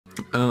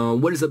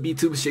What is up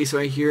YouTube, it's Jason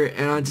right here,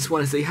 and I just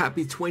want to say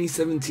happy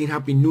 2017,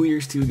 happy New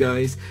Year's to you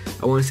guys.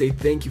 I want to say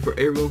thank you for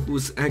everyone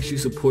who's actually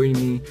supporting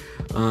me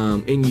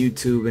in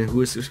YouTube and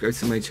who is subscribed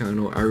to my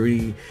channel. I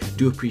really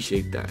do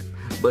appreciate that.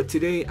 But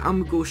today I'm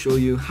gonna go show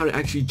you how to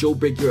actually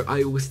jailbreak your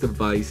iOS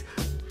device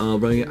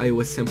running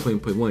iOS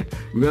 10.1.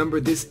 Remember,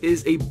 this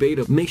is a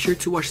beta. Make sure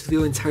to watch the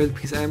video entirely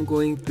because I am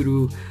going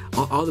through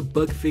all the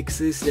bug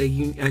fixes that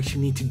you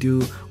actually need to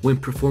do when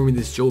performing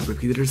this jailbreak,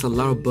 because there's a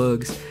lot of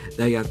bugs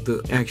that you have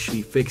to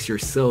actually fix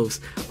yourselves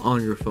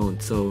on your phone.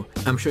 So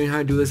I'm showing you how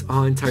to do this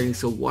all entirely,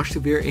 so watch the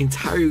video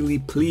entirely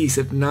please.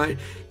 If not,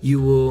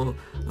 you will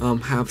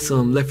have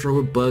some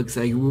leftover bugs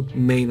that you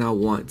may not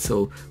want,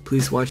 so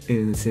please watch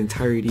in its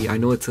entirety. I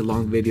know it's a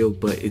long video,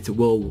 but it's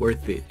well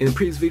worth it. In the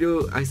previous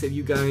video I said,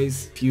 you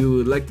guys, if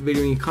you like the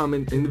video and you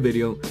comment in the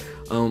video,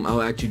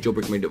 I'll actually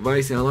jailbreak my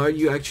device, and a lot of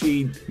you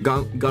actually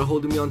got a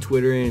hold of me on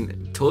Twitter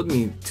and told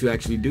me to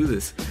actually do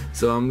this.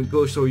 So I'm gonna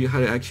go show you how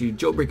to actually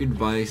jailbreak your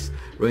device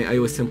running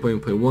iOS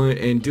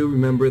 10.1. and do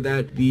remember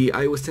that the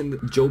iOS 10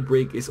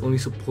 jailbreak is only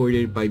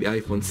supported by the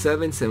iPhone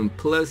 7, 7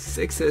 Plus,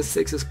 6S,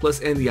 6S Plus,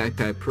 and the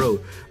iPad Pro.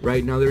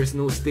 Right now there is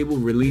no stable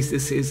release.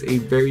 This is a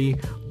very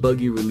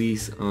buggy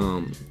release.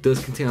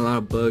 Does contain a lot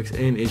of bugs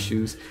and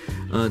issues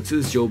to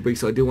this jailbreak,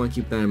 so I do want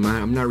to keep that in mind.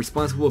 I'm not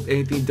responsible if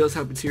anything does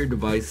happen to your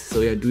device,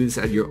 so yeah, do this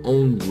at your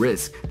own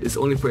risk. It's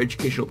only for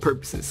educational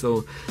purposes.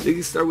 So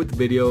let's start with the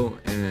video.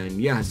 And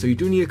yeah, so you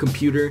do need a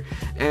computer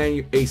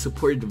and a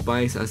supported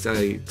device. As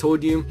I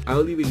told you,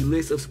 I'll leave a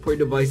list of supported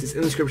devices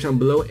in the description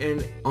below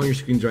and on your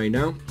screens right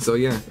now. So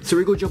yeah, so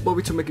we're gonna jump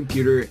over to my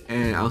computer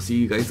and I'll see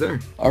you guys there.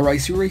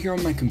 Alright, so we're right here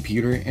on my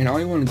computer, and all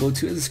you want to go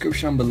to is the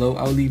description below.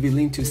 I'll leave a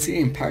link to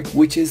Cydia Pack,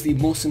 which is the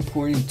most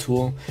important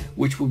tool,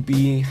 which will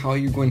be how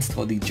you're going to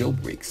install the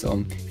jailbreak.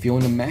 So if you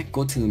own a Mac,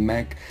 go to the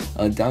Mac,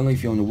 download.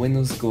 If you own a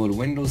Windows, go to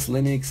Windows,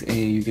 Linux, and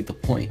you get the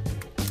point.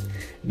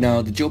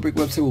 Now the jailbreak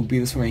website will be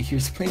this one right here.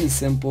 It's plain and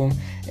simple,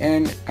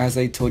 and as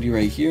I told you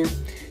right here,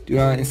 do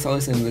not install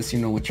this unless you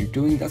know what you're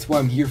doing. That's why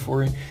I'm here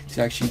for it,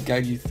 to actually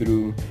guide you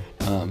through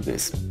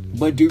this.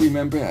 But do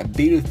remember that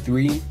beta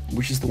 3,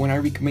 which is the one I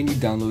recommend you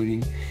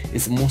downloading,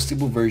 is the most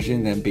stable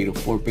version than beta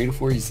 4. Beta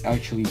 4 is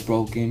actually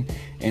broken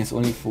and it's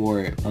only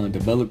for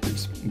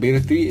developers. Beta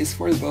 3 is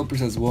for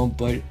developers as well,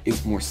 but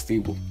it's more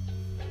stable.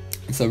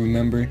 So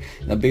remember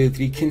that beta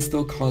 3 can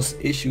still cause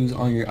issues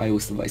on your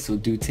iOS device, so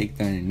do take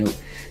that in note.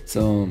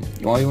 So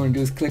all you want to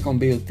do is click on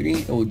beta 3.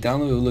 It will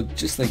download. It will look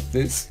just like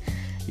this.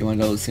 You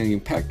want to download Cydia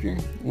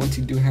Impactor. Once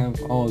you do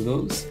have all of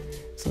those,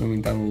 so let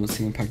me download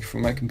Cydia Impactor for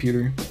my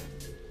computer.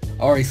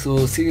 Alright, so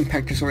Cydia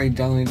Impactor is already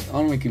downloaded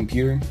on my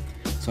computer.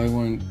 So I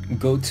want to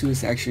go to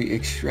is actually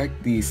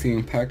extract the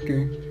Cydia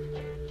Impactor,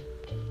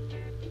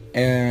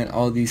 and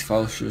all these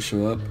files should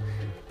show up.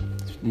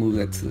 Let's move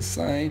that to the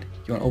side.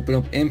 You want to open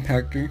up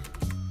Impactor,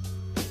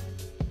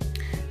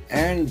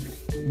 and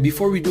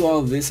before we do all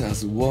of this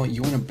as well,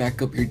 you want to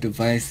back up your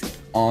device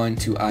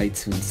onto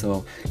iTunes.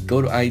 So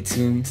go to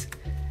iTunes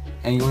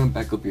and you want to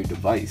back up your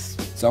device.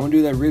 So I'm gonna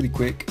do that really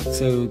quick.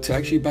 So to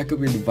actually back up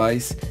your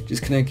device,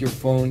 just connect your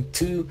phone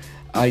to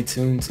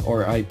iTunes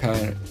or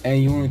iPad,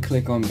 and you want to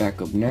click on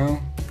backup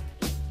now,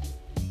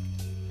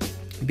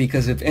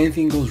 because if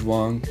anything goes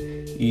wrong,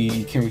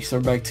 you can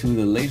restart back to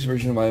the latest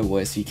version of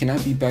iOS. You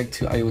cannot be back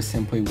to iOS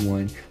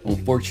 10.1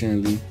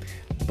 unfortunately,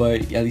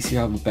 but at least you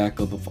have a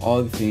backup of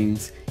all the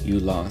things you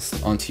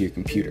lost onto your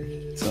computer.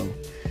 So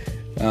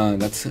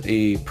that's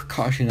a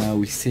precaution I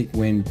always take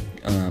when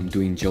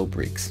doing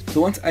jailbreaks.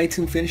 So once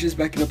iTunes finishes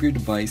backing up your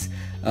device,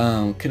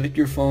 connect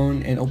your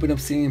phone and open up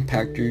Cydia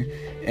Impactor,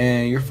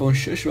 and your phone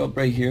should show up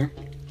right here.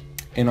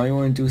 And all you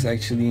want to do is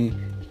actually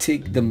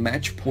take the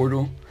match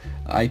portal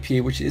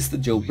IPA, which is the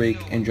jailbreak,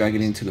 and drag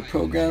it into the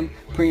program.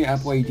 Put in your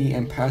Apple ID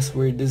and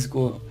password.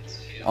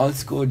 All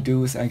it's going to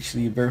do is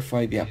actually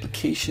verify the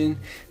application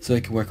so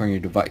it can work on your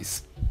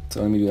device.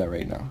 So let me do that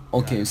right now.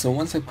 Okay, so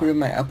once I put in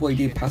my Apple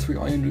ID and password,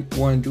 all you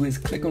want to do is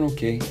click on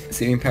OK.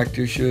 Cydia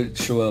Impactor should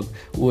show up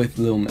with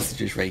little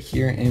messages right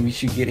here, and we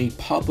should get a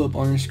pop-up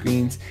on our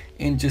screens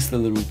in just a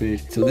little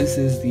bit. So this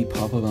is the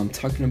pop-up I'm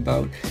talking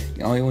about.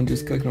 And all you want to do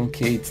is click on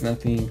OK. It's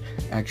nothing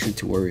actually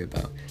to worry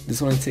about.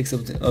 This one takes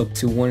up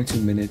to 1 or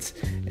 2 minutes,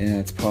 and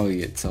that's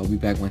probably it. So I'll be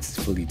back once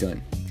it's fully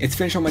done. It's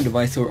finished on my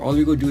device, so all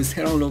you're going to do is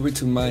head on over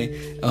to my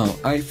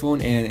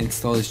iPhone and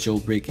install this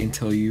jailbreak and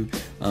tell you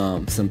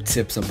some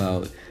tips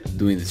about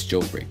doing this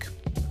jailbreak.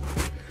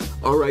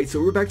 Alright,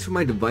 so we're back to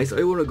my device. All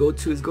you want to go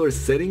to is go to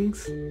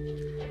Settings,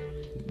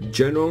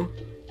 General,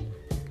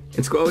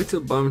 and scroll all the way to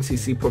the bottom to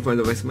see Profile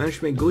Device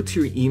Management. Go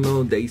to your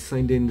email that you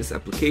signed in this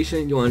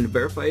application. You want to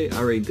verify it. I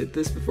already did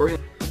this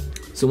beforehand.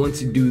 So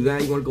once you do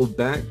that, you want to go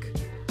back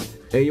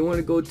and you want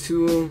to go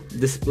to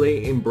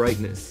Display and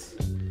Brightness.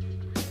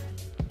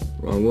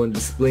 Wrong one,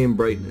 Display and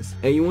Brightness.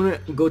 And you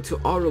want to go to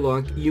Auto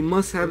Lock. You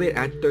must have it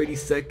at 30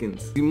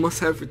 seconds. You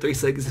must have it for 30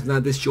 seconds. If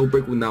not, this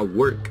jailbreak will not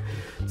work.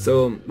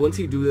 So once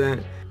you do that,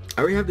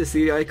 I already have the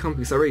Cydia icon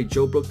because I already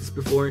jailbroke this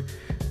before,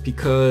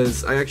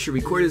 because I actually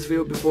recorded this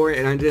video before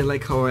and I didn't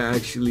like how I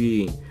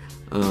actually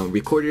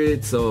recorded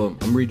it, so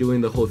I'm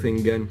redoing the whole thing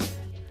again.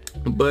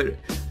 but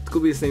it's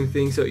gonna be the same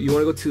thing. So you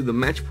want to go to the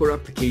match portal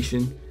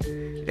application,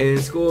 and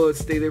it's going to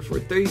stay there for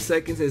 30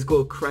 seconds, and it's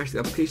going to crash. The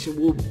application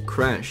will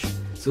crash.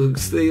 So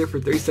stay there for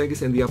 30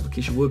 seconds and the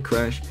application will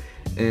crash,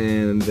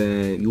 and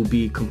then you'll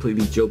be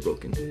completely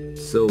jailbroken.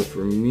 So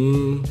for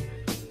me,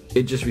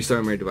 it just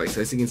restarted my device.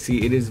 As you can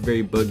see, it is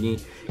very buggy.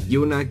 You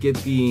will not get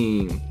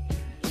the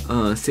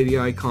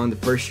Cydia icon the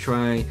first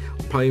try,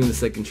 probably even the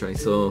second try.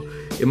 So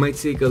it might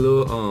take a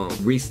little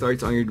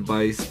restarts on your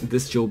device.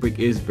 This jailbreak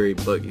is very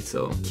buggy,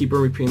 so keep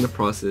on repeating the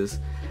process.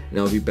 And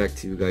I'll be back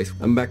to you guys.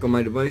 I'm back on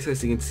my device.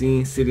 As you can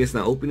see, Cydia is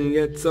not opening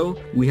yet,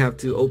 so we have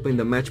to open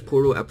the match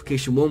portal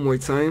application one more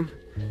time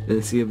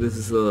and see if this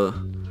is the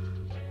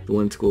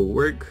one to go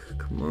work.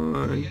 Come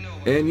on.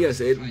 And yes,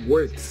 it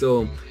worked.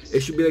 So it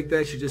should be like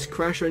that. It should just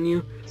crash on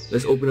you.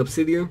 Let's open up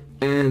Cydia,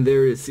 and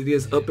there it is. Cydia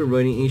is up and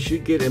running, and you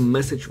should get a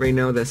message right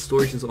now that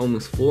storage is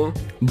almost full.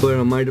 But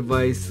on my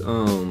device,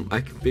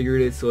 I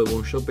configured it so it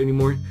won't show up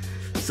anymore.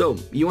 So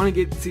you want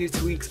to get Cydia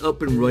tweaks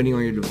up and running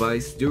on your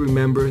device. Do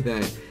remember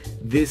that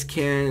this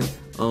can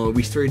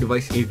restore your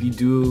device if you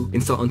do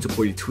install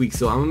unsupported tweaks.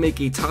 So I'm gonna make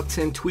a top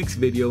 10 tweaks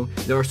video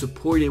that are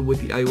supported with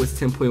the iOS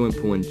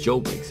 10.1.1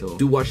 jailbreak. So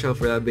do watch out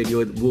for that video.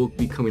 It will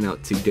be coming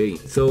out today.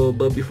 So,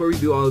 but before we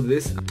do all of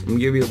this, I'm gonna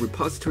give you a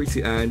repository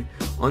to add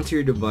onto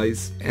your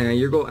device, and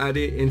you're gonna add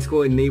it and it's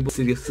gonna enable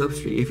Cydia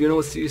Substrate. If you know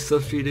what Cydia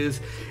Substrate is,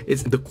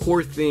 it's the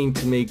core thing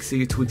to make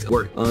Cydia tweaks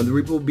work. The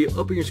repo will be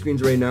up on your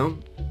screens right now,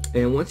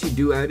 and once you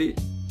do add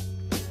it,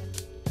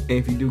 and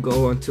if you do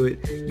go onto it,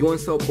 you want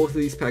to install both of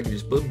these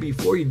packages. But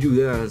before you do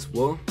that as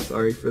well,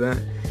 sorry for that,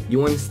 you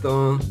want to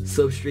install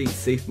Substrate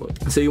Safe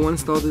Mode. So you want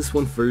to install this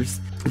one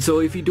first. So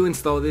if you do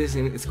install this,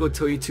 and it's going to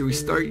tell you to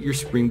restart your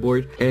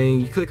Springboard,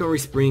 and you click on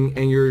Respring,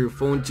 and your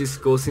phone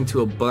just goes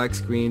into a black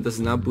screen, does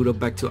not boot up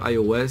back to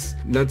iOS.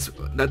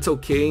 That's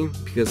okay,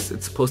 because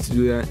it's supposed to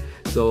do that.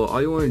 So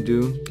all you want to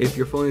do, if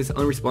your phone is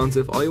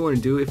unresponsive, all you want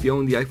to do, if you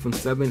own the iPhone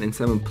 7 and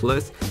 7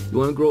 Plus, you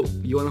want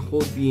to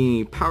hold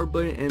the power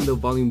button and the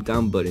volume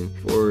down button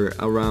for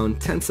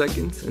around 10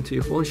 seconds until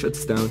your phone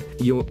shuts down.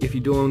 If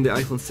you do own the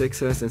iPhone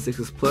 6s and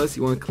 6s Plus,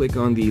 you want to click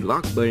on the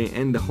lock button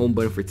and the home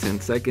button for 10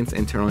 seconds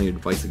and turn on your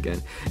device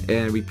again,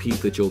 and repeat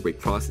the jailbreak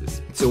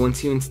process. So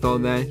once you install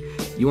that,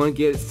 you want to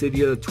get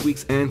Cydia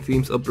tweaks and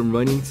themes up and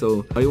running.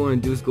 So all you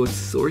want to do is go to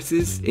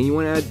sources, and you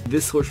want to add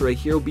this source right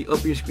here. It'll be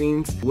up your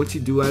screens. Once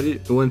you do add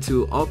it, you want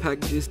to all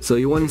packages. So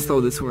you want to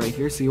install this one right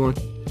here.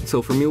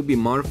 So for me, it will be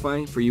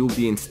modify. For you, will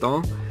be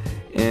install,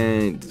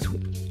 and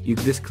you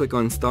just click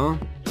on install,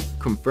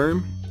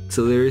 confirm.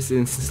 So there is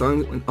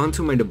installing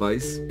onto my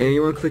device, and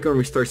you want to click on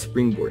restart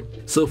Springboard.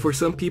 So for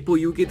some people,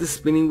 you get the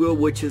spinning wheel,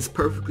 which is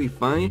perfectly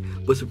fine,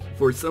 but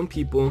for some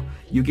people,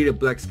 you get a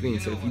black screen.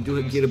 So if you do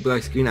get a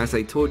black screen, as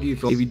I told you,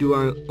 if you do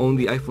own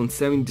the iPhone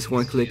 7, you just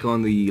want to click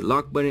on the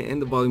lock button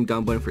and the volume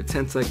down button for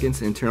 10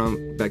 seconds and turn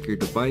on back your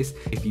device.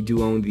 If you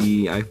do own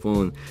the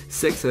iPhone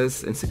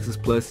 6s and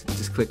 6s Plus,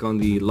 just click on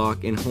the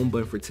lock and home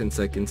button for 10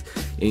 seconds,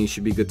 and you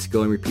should be good to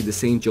go, and repeat the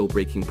same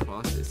jailbreaking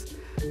process.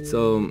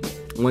 So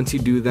once you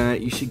do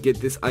that, you should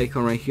get this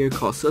icon right here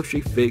called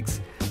Substrate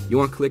Fix. You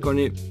want to click on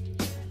it,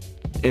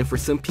 and for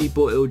some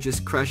people it will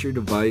just crash your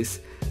device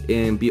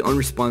and be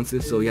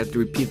unresponsive, so you have to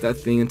repeat that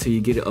thing until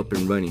you get it up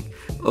and running.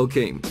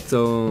 Okay,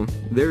 so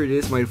there it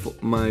is. My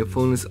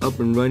phone is up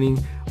and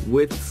running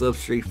with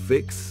Substrate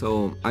Fix.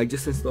 So I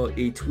just installed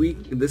a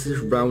tweak. This is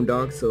round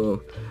dog,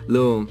 so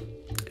little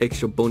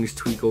extra bonus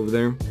tweak over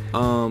there.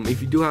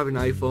 If you do have an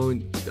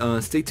iPhone,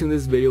 stay tuned to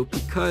this video,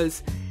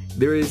 because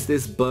there is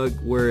this bug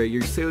where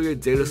your cellular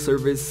data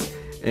service,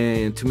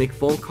 and to make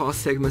phone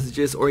calls, text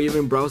messages, or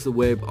even browse the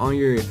web on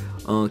your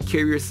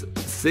carrier's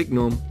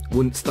signal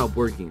wouldn't stop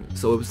working.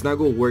 So it's not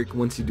going to work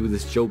once you do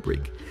this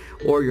jailbreak.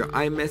 Or your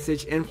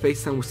iMessage and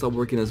FaceTime will stop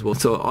working as well.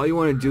 So all you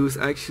want to do is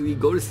actually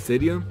go to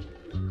Cydia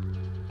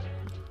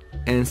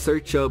and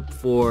search up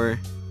for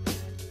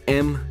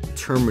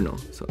MTerminal.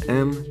 So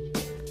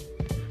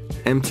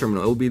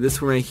MTerminal. It will be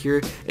this one right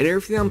here, and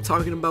everything I'm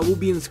talking about will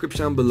be in the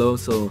description down below.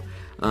 So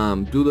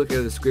do look at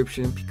the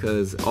description,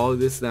 because all of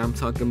this that I'm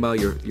talking about,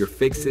 your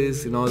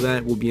fixes and all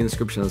that, will be in the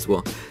description as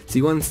well. So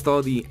you want to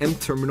install the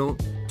MTerminal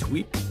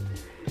tweak.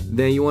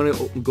 Then you want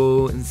to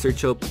go and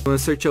search up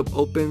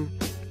OpenSSH,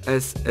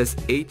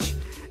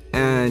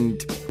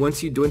 and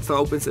once you do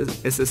install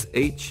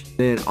OpenSSH,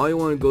 then all you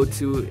want to go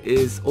to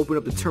is open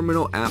up the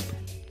terminal app.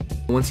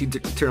 Once you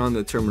turn on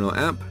the terminal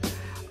app,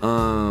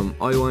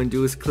 all you want to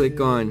do is click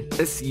on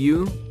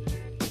SU,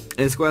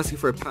 and it's going to ask you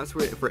for a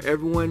password. For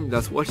everyone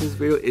that's watching this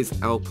video, is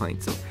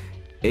Alpine, so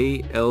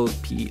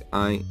ALPINE.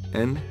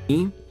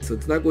 So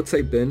it's not going to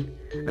type in,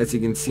 as you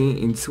can see, and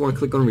you just want to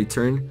click on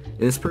return,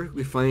 and it's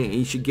perfectly fine, and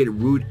you should get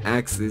root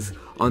access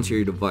onto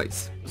your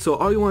device. So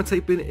all you want to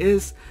type in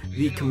is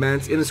the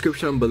commands in the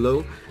description down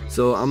below.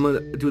 So I'm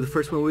gonna do the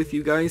first one with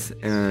you guys,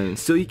 and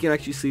so you can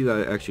actually see that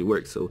it actually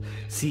works. So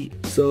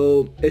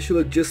so it should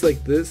look just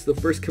like this. The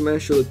first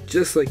command should look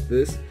just like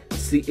this: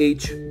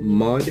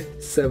 chmod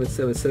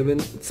 777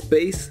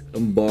 space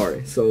and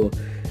bar. So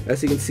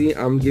as you can see,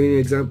 I'm giving you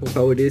an example of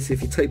how it is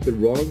if you type it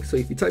wrong. So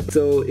if you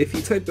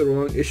type it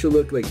wrong, it should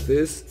look like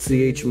this: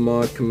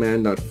 chmod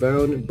command not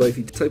found. But if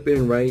you type it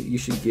in right, you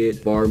should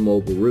get var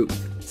mobile root.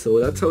 So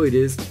that's how it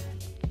is.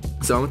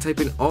 So I'm gonna type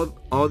in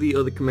all the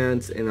other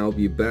commands and I'll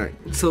be back.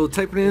 So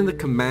typing in the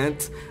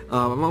commands,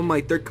 I'm on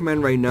my third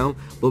command right now,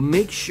 but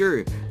make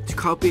sure to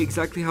copy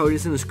exactly how it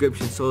is in the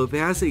description. So if it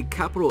has a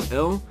capital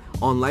L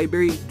on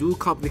library, do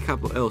copy the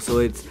capital L. So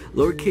it's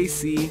lowercase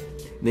c,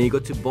 then you go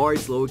to var,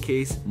 it's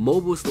lowercase,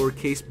 mobile is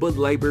lowercase, but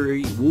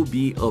library will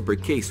be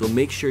uppercase. So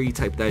make sure you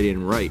type that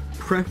in right.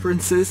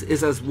 Preferences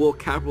is as well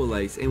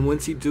capitalized, and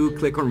once you do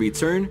click on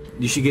return,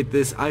 you should get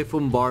this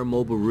iPhone bar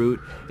mobile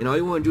root, and all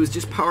you want to do is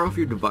just power off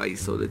your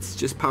device. So let's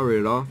just power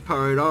it off.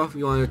 Power it off,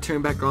 you want to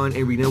turn back on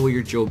and renewal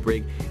your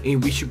jailbreak,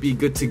 and we should be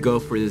good to go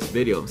for this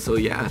video. So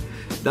yeah,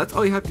 that's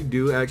all you have to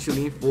do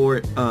actually for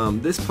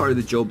this part of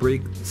the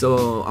jailbreak.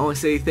 So I want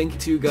to say thank you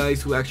to you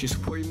guys who actually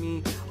supported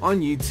me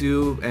on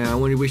YouTube, and I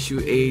want to wish you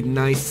a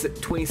nice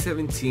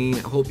 2017. I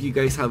hope you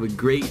guys have a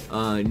great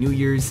New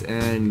Year's,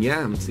 and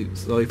yeah,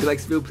 so if you like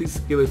this video, please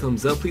give it a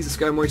thumbs up. Please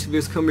subscribe, more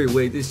videos come your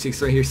way. This is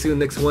Chicks right here. See you in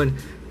the next one.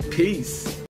 Peace.